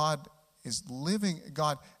God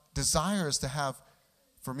desires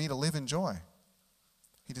for me to live in joy.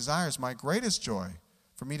 He desires my greatest joy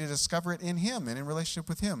for me to discover it in Him and in relationship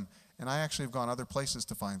with Him. And I actually have gone other places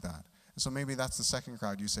to find that. And so maybe that's the second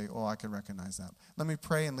crowd. You say, oh, I can recognize that. Let me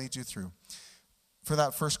pray and lead you through. For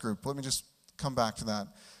that first group, let me just come back to that.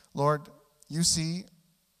 Lord, you see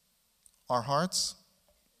our hearts.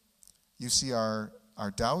 You see our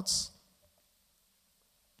doubts.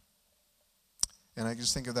 And I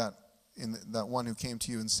just think of that in that one who came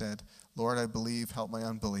to you and said, Lord, I believe, help my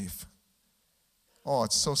unbelief. Oh,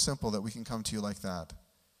 it's so simple that we can come to you like that.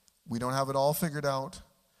 We don't have it all figured out,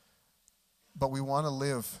 but we want to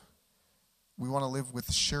live. We want to live with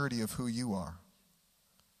the surety of who you are.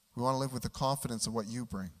 We want to live with the confidence of what you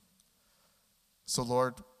bring. So,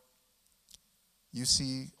 Lord, you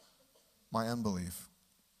see my unbelief.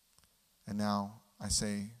 And now I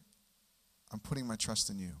say, I'm putting my trust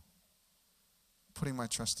in you. Putting my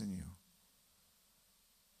trust in you.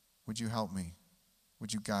 Would you help me?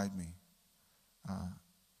 Would you guide me?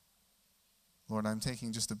 Lord, I'm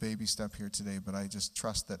taking just a baby step here today, but I just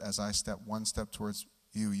trust that as I step one step towards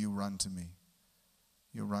you, you run to me.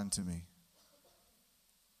 You run to me.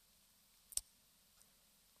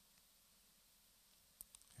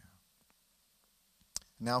 Yeah.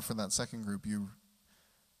 Now for that second group, you're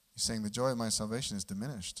saying the joy of my salvation is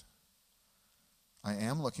diminished. I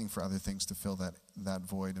am looking for other things to fill that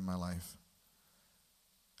void in my life.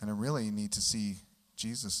 And I really need to see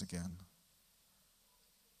Jesus again.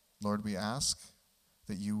 Lord, we ask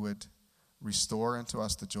that you would restore unto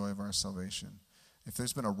us the joy of our salvation. If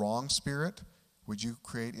there's been a wrong spirit, would you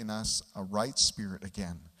create in us a right spirit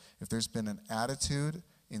again? If there's been an attitude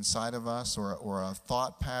inside of us or a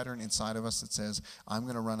thought pattern inside of us that says, I'm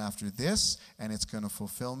going to run after this and it's going to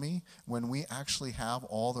fulfill me, when we actually have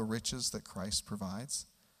all the riches that Christ provides,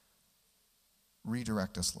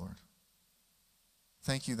 redirect us, Lord.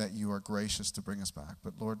 Thank you that you are gracious to bring us back.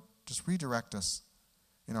 But Lord, just redirect us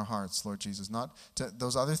in our hearts, Lord Jesus. Not to,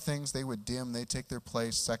 those other things, they would dim, they take their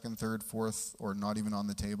place, second, third, fourth, or not even on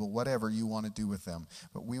the table, whatever you want to do with them.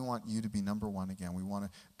 But we want you to be number one again. We want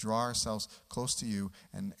to draw ourselves close to you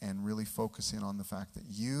and really focus in on the fact that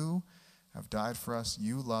you have died for us,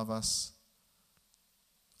 you love us.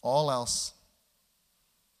 All else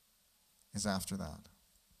is after that.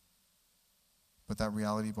 But that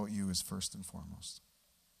reality about you is first and foremost.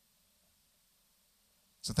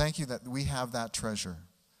 So thank you that we have that treasure.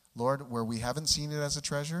 Lord, where we haven't seen it as a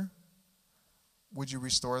treasure, would you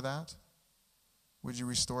restore that? Would you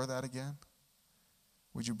restore that again?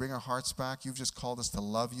 Would you bring our hearts back? You've just called us to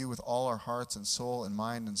love you with all our hearts and soul and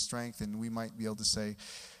mind and strength, and we might be able to say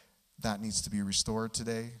that needs to be restored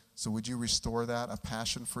today. So would you restore that, a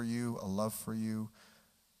passion for you, a love for you?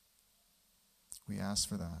 We ask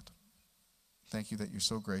for that. Thank you that you're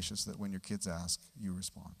so gracious that when your kids ask, you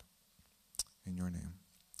respond. In your name,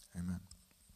 amen.